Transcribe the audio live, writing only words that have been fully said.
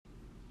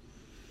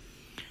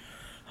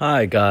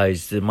Hi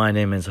guys, my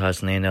name is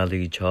Hasnain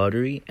Ali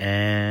Chaudhry,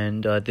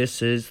 and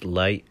this is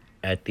Light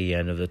at the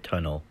End of the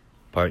Tunnel,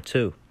 Part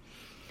 2.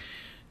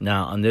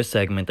 Now, on this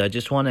segment, I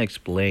just want to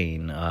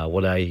explain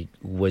what I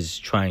was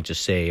trying to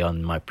say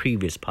on my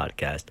previous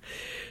podcast.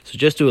 So,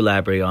 just to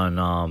elaborate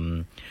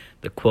on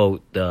the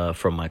quote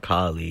from my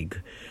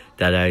colleague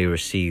that I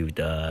received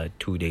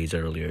 2 days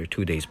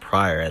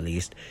prior at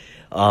least.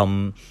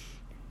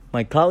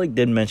 My colleague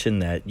did mention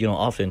that,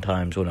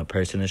 oftentimes when a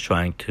person is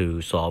trying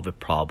to solve a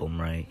problem,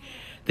 right,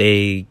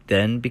 they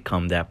then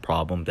become that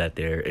problem that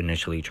they're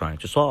initially trying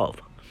to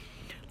solve.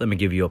 Let me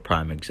give you a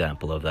prime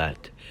example of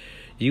that.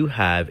 You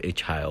have a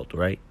child,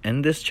 right,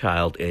 and this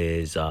child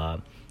is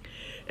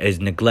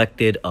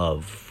neglected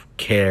of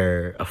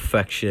care,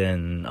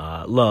 affection,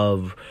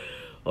 love,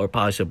 or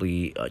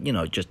possibly,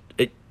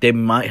 they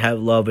might have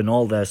love and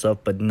all that stuff,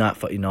 but not,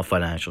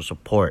 financial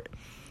support,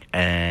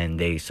 and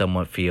they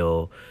somewhat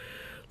feel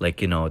like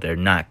they're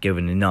not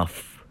given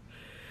enough,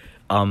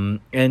 and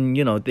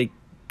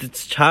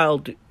this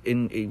child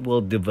it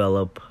will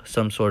develop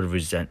some sort of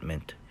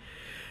resentment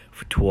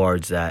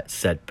towards that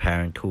said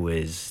parent who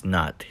is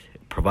not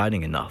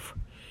providing enough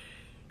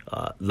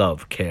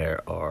love,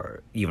 care, or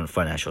even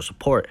financial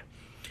support.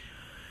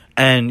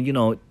 And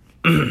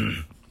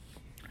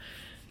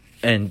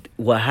and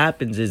what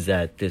happens is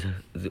that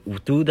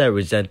through that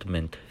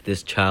resentment,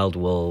 this child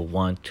will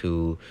want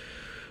to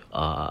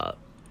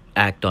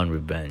act on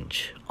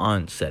revenge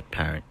on said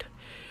parent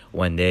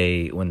when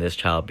this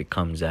child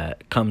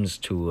comes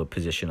to a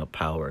position of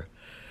power.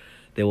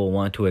 They will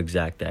want to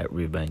exact that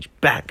revenge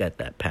back at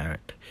that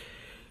parent.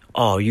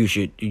 Oh,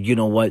 you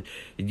know what,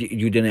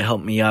 you didn't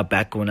help me out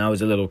back when I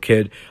was a little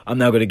kid. I'm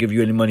not going to give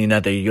you any money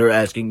now that you're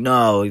asking.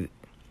 No,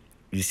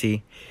 you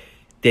see,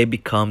 they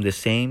become the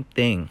same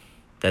thing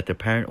that their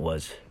parent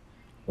was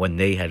when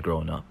they had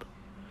grown up.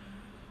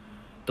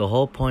 The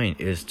whole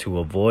point is to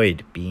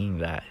avoid being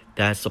that.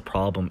 That's the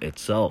problem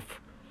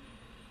itself.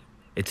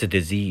 It's a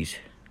disease.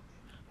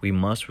 We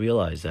must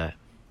realize that.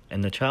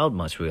 And the child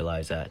must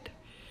realize that.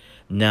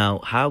 Now,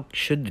 how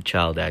should the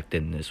child act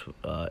in this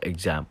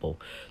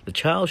example? The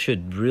child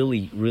should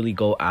really, really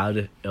go out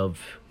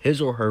of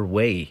his or her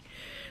way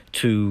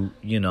to,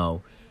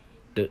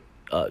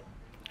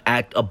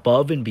 act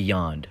above and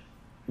beyond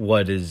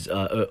what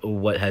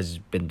has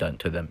been done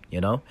to them,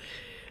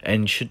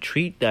 and should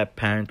treat that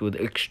parent with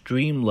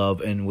extreme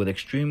love and with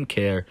extreme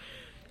care,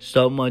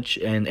 so much,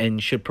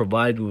 and should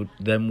provide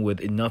them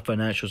with enough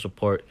financial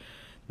support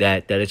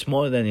that it's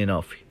more than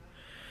enough.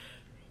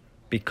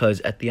 Because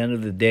at the end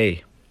of the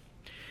day,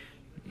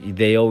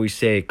 they always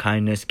say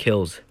kindness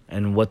kills.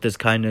 And what does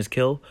kindness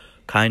kill?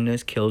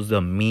 Kindness kills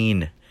the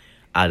mean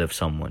out of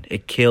someone.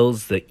 It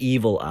kills the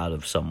evil out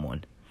of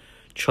someone.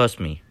 Trust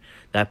me,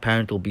 that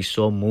parent will be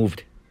so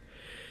moved.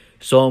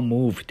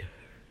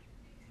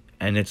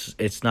 And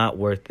it's not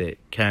worth it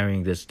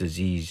carrying this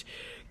disease,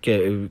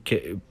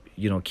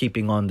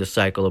 keeping on the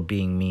cycle of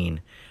being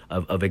mean,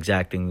 of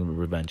exacting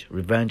revenge.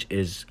 Revenge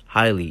is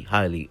highly,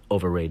 highly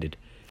overrated.